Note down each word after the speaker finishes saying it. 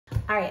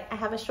All right, I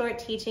have a short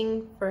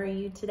teaching for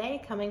you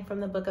today coming from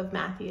the book of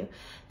Matthew.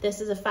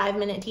 This is a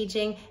 5-minute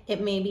teaching.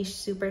 It may be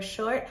super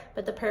short,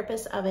 but the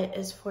purpose of it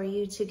is for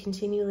you to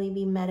continually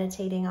be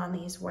meditating on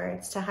these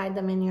words, to hide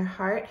them in your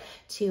heart,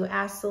 to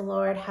ask the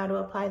Lord how to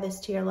apply this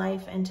to your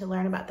life, and to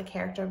learn about the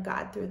character of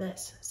God through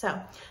this. So,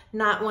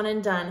 not one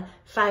and done,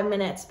 5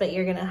 minutes, but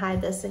you're gonna hide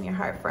this in your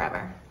heart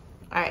forever.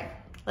 All right,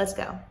 let's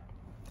go.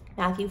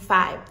 Matthew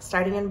 5,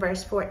 starting in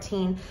verse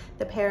 14,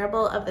 the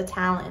parable of the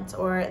talents,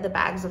 or the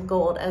bags of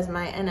gold, as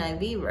my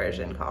NIV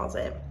version calls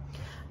it.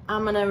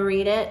 I'm going to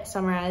read it,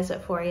 summarize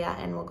it for you,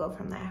 and we'll go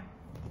from there.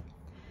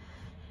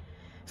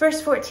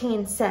 Verse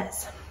 14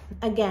 says,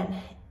 again,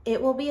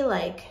 it will be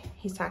like,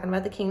 he's talking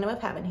about the kingdom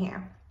of heaven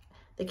here.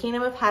 The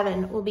kingdom of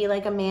heaven will be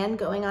like a man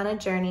going on a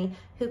journey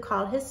who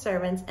called his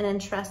servants and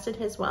entrusted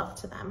his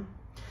wealth to them.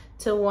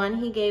 To one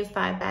he gave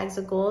 5 bags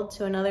of gold,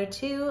 to another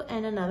 2,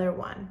 and another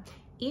 1.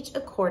 Each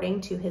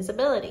according to his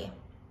ability.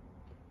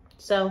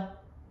 So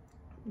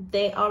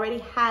they already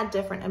had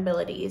different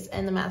abilities,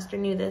 and the master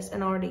knew this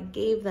and already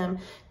gave them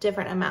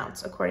different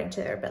amounts according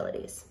to their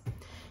abilities.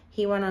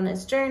 He went on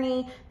his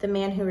journey. The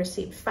man who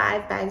received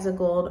 5 bags of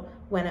gold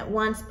went at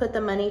once, put the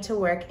money to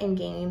work, and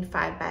gained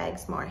 5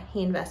 bags more.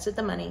 He invested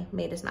the money,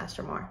 made his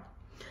master more.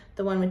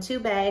 The one with 2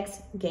 bags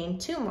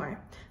gained 2 more.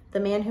 The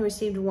man who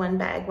received 1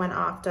 bag went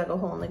off, dug a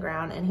hole in the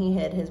ground, and he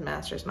hid his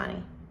master's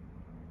money.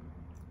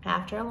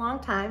 After a long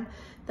time,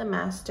 the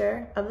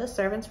master of the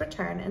servants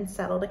returned and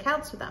settled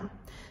accounts with them.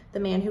 The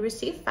man who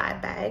received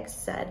 5 bags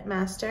said,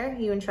 "Master,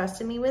 you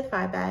entrusted me with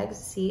 5 bags.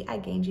 See, I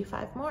gained you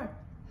 5 more."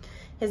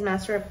 His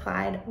master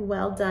replied,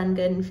 "Well done,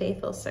 good and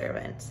faithful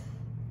servant."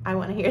 I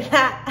want to hear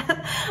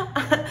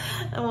that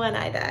when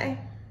I die.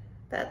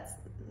 That's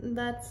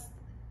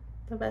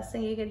the best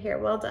thing you could hear.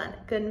 Well done,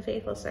 good and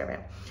faithful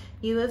servant.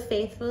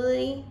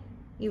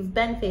 You've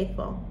been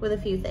faithful with a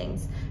few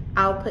things.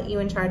 I'll put you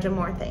in charge of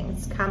more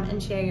things. Come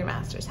and share your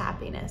master's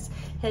happiness.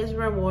 His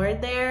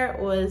reward there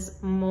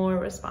was more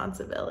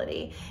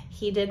responsibility.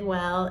 He did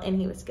well and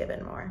he was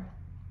given more.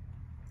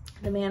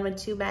 The man with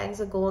 2 bags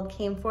of gold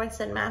came forth,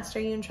 said, "Master,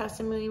 you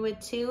entrusted me with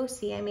 2.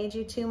 See, I made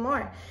you 2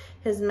 more."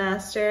 His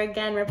master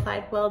again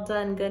replied, "Well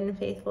done, good and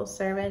faithful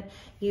servant.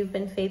 You've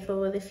been faithful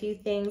with a few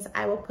things.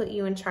 I will put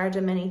you in charge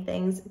of many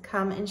things.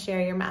 Come and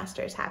share your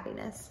master's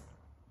happiness."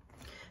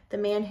 The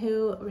man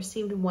who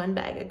received 1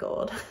 bag of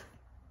gold,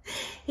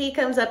 he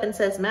comes up and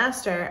says,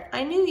 "Master,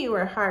 I knew you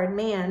were a hard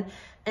man,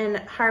 and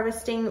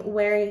harvesting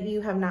where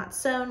you have not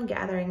sown,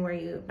 gathering where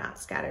you have not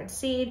scattered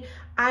seed.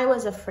 I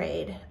was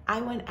afraid.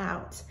 I went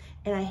out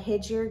and I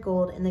hid your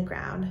gold in the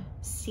ground.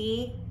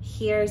 See,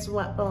 here's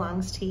what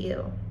belongs to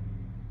you."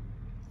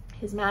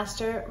 His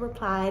master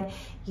replied,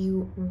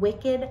 "You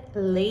wicked,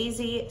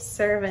 lazy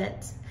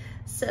servant.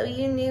 So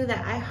you knew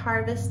that I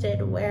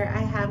harvested where I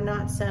have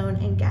not sown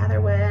and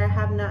gather where I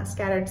have not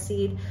scattered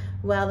seed.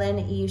 Well,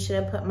 then you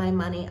should have put my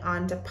money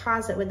on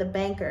deposit with the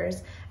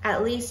bankers.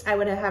 At least I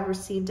would have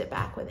received it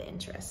back with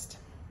interest.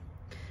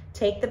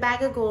 Take the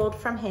bag of gold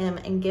from him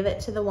and give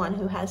it to the one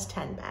who has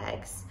 10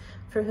 bags.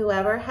 For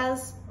whoever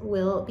has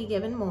will be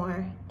given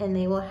more, and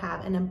they will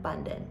have an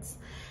abundance.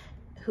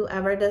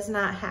 Whoever does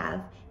not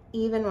have,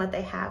 even what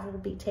they have will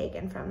be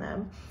taken from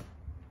them."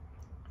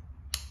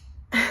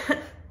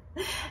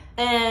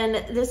 And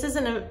this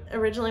isn't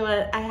originally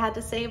what I had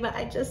to say, but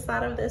I just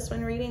thought of this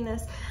when reading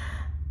this,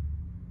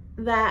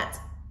 that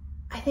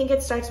I think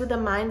it starts with the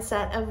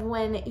mindset of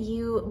when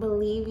you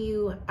believe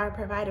you are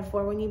provided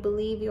for, when you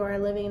believe you are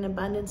living in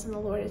abundance and the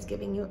Lord is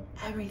giving you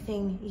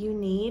everything you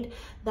need,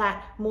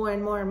 that more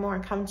and more and more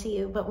come to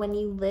you. But when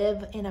you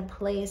live in a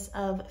place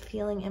of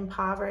feeling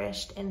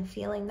impoverished and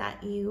feeling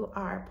that you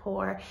are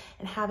poor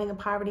and having a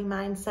poverty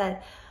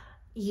mindset,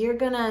 you're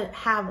gonna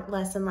have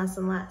less and less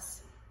and less.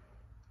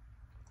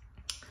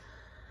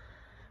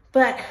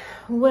 But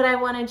what I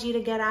wanted you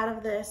to get out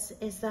of this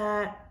is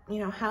that,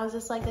 how is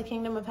this like the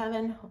kingdom of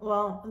heaven?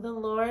 Well, the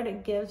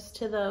Lord gives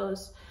to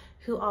those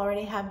who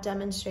already have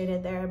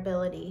demonstrated their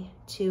ability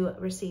to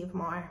receive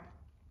more.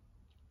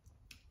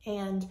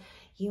 And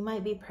you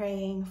might be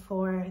praying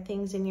for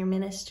things in your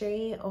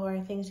ministry or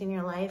things in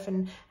your life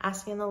and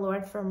asking the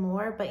Lord for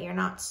more, but you're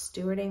not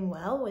stewarding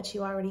well what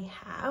you already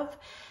have.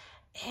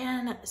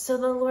 And so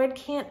the Lord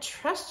can't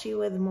trust you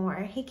with more.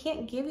 He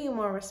can't give you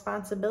more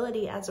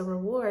responsibility as a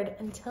reward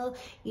until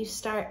you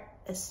start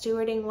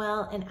stewarding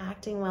well and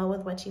acting well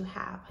with what you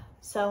have.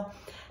 So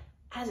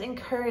as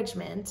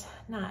encouragement,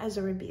 not as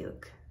a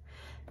rebuke,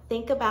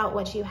 think about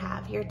what you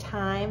have, your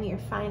time, your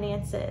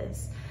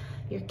finances,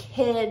 your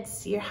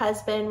kids, your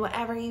husband,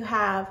 whatever you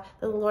have,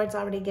 the Lord's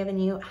already given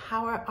you.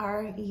 How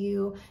are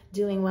you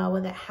doing well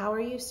with it? How are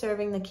you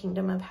serving the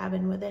kingdom of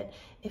heaven with it?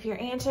 If your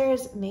answer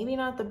is maybe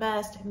not the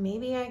best,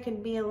 maybe I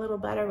could be a little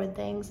better with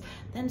things,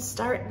 then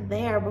start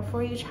there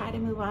before you try to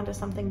move on to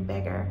something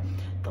bigger.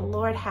 The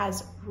Lord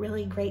has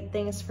really great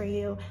things for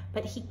you,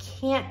 but he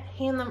can't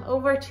hand them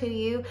over to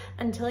you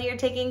until you're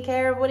taking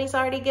care of what he's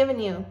already given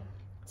you.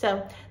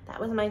 So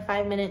that was my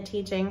 5-minute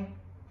teaching.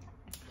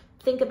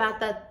 Think about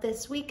that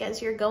this week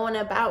as you're going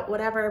about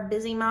whatever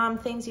busy mom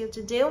things you have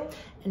to do,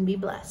 and be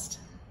blessed.